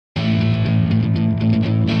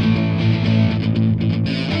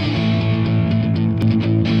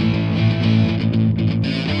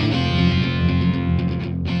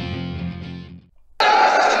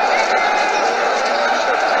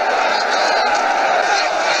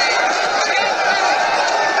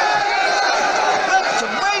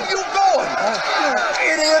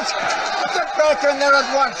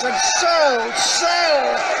at once and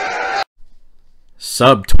sell!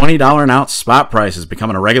 Sub $20 an ounce spot price is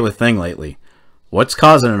becoming a regular thing lately. What's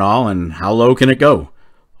causing it all and how low can it go?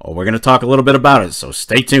 Well, we're going to talk a little bit about it, so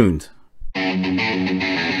stay tuned.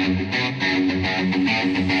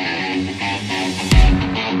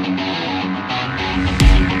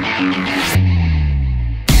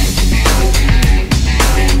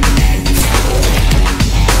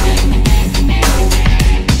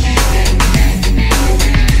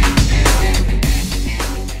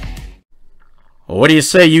 What do you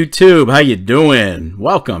say, YouTube? How you doing?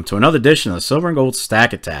 Welcome to another edition of the Silver and Gold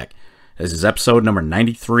Stack Attack. This is episode number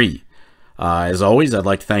 93. As always, I'd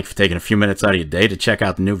like to thank you for taking a few minutes out of your day to check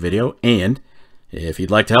out the new video. And if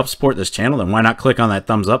you'd like to help support this channel, then why not click on that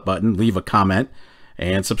thumbs up button, leave a comment,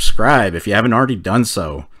 and subscribe if you haven't already done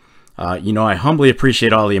so. I humbly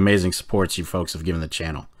appreciate all the amazing supports you folks have given the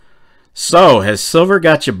channel. So, has silver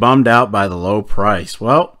got you bummed out by the low price?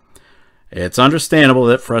 Well, it's understandable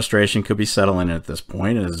that frustration could be settling in at this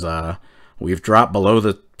point as we've dropped below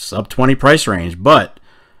the sub 20 price range, but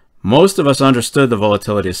most of us understood the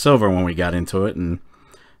volatility of silver when we got into it, and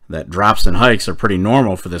that drops and hikes are pretty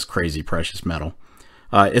normal for this crazy precious metal.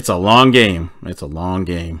 It's a long game. It's a long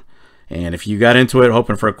game. And if you got into it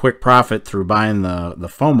hoping for a quick profit through buying the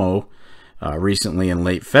FOMO recently in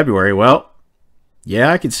late February, well, yeah,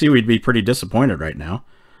 I could see we'd be pretty disappointed right now.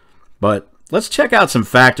 But let's check out some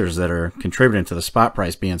factors that are contributing to the spot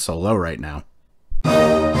price being so low right now.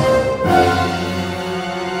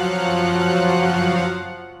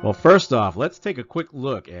 Well, first off, let's take a quick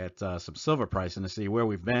look at some silver pricing to see where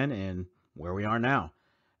we've been and where we are now.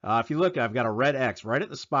 If you look, I've got a red X right at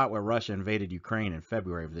the spot where Russia invaded Ukraine in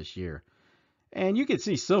February of this year. And you can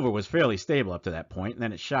see silver was fairly stable up to that point, and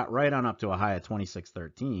then it shot right on up to a high of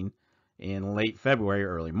 26.13 in late February,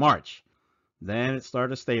 early March. Then it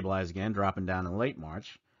started to stabilize again, dropping down in late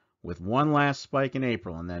March, with one last spike in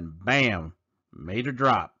April, and then bam, major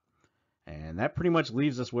drop. And that pretty much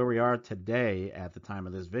leaves us where we are today at the time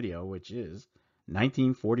of this video, which is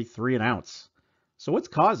 $19.43 an ounce. So what's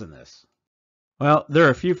causing this? Well, there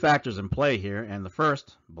are a few factors in play here, and the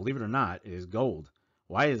first, believe it or not, is gold.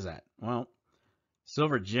 Why is that? Well,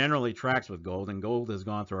 silver generally tracks with gold, and gold has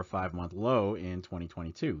gone through a 5-month low in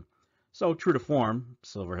 2022. So true to form,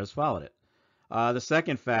 silver has followed it. The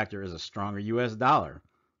second factor is a stronger U.S. dollar.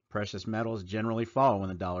 Precious metals generally fall when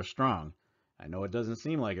the dollar's strong. I know it doesn't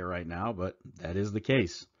seem like it right now, but that is the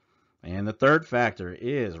case. And the third factor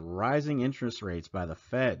is rising interest rates by the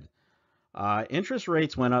Fed. Interest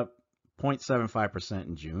rates went up 0.75%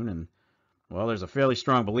 in June, and, well, there's a fairly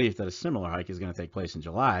strong belief that a similar hike is going to take place in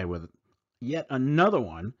July, with yet another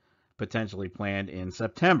one potentially planned in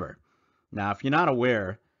September. Now, if you're not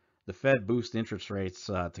aware, the Fed boosts interest rates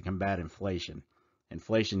to combat inflation.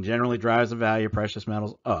 Inflation generally drives the value of precious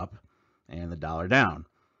metals up and the dollar down.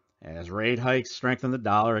 As rate hikes strengthen the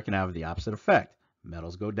dollar, it can have the opposite effect.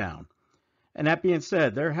 Metals go down. And that being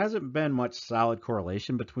said, there hasn't been much solid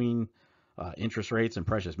correlation between interest rates and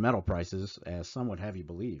precious metal prices, as some would have you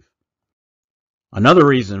believe. Another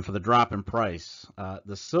reason for the drop in price,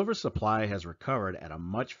 the silver supply has recovered at a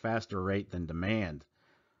much faster rate than demand.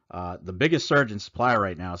 The biggest surge in supply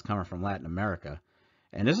right now is coming from Latin America,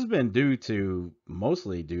 and this has been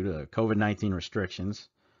mostly due to COVID-19 restrictions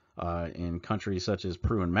in countries such as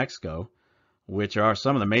Peru and Mexico, which are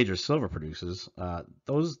some of the major silver producers.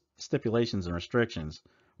 Those stipulations and restrictions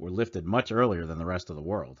were lifted much earlier than the rest of the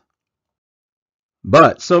world.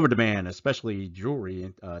 But silver demand, especially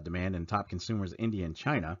jewelry demand in top consumers India and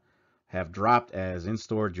China, have dropped as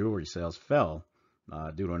in-store jewelry sales fell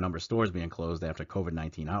due to a number of stores being closed after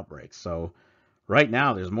COVID-19 outbreaks. So right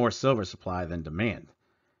now there's more silver supply than demand.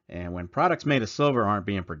 And when products made of silver aren't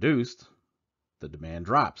being produced, the demand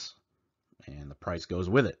drops and the price goes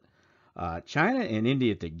with it. China and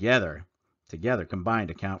India together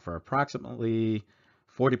combined account for approximately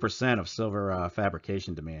 40% of silver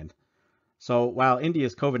fabrication demand. So while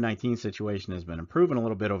India's COVID-19 situation has been improving a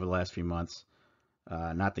little bit over the last few months,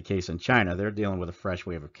 not the case in China. They're dealing with a fresh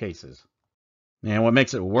wave of cases. And what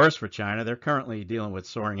makes it worse for China, they're currently dealing with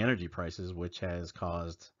soaring energy prices, which has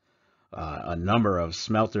caused a number of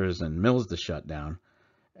smelters and mills to shut down.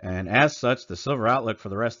 And as such, the silver outlook for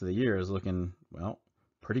the rest of the year is looking, well,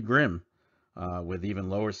 pretty grim, with even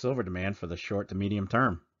lower silver demand for the short to medium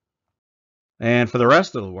term. And for the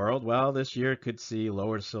rest of the world, well, this year could see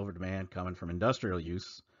lower silver demand coming from industrial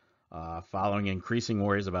use, following increasing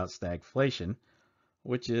worries about stagflation,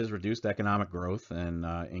 which is reduced economic growth and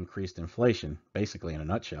increased inflation, basically in a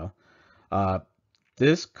nutshell.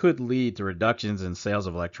 This could lead to reductions in sales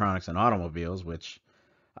of electronics and automobiles, which,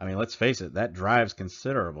 I mean, let's face it, that drives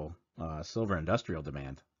considerable silver industrial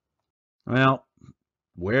demand. Well,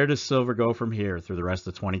 where does silver go from here through the rest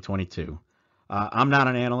of 2022? I'm not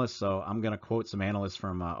an analyst, so I'm going to quote some analysts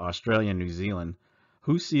from Australia and New Zealand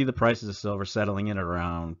who see the prices of silver settling in at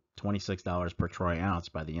around $26 per troy ounce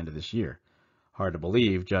by the end of this year. Hard to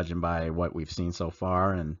believe, judging by what we've seen so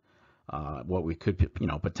far and what we could,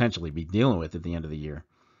 potentially be dealing with at the end of the year.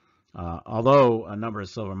 Although a number of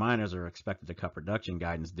silver miners are expected to cut production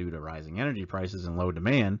guidance due to rising energy prices and low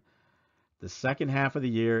demand, the second half of the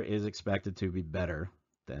year is expected to be better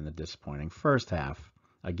than the disappointing first half.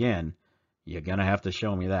 Again, you're going to have to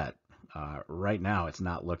show me that. Right now, it's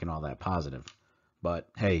not looking all that positive. But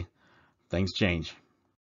hey, things change.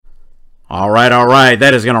 All right.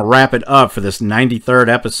 That is going to wrap it up for this 93rd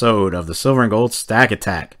episode of the Silver and Gold Stack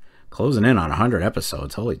Attack. Closing in on 100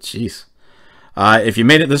 episodes. Holy jeez. If you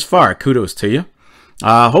made it this far, kudos to you.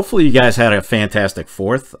 Hopefully you guys had a fantastic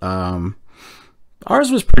 4th.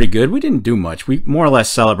 Ours was pretty good. We didn't do much. We more or less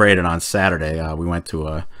celebrated on Saturday. We went to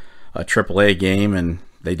a AAA game, and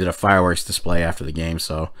they did a fireworks display after the game.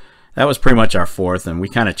 So that was pretty much our 4th, and we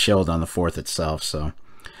kind of chilled on the 4th itself.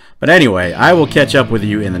 But anyway, I will catch up with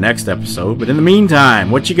you in the next episode. But in the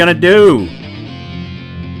meantime, what you gonna do?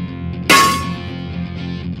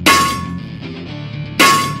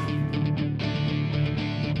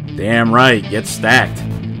 Damn right, get stacked.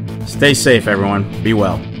 Stay safe, everyone. Be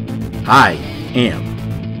well. I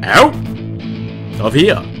am out of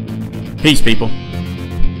here. Peace, people.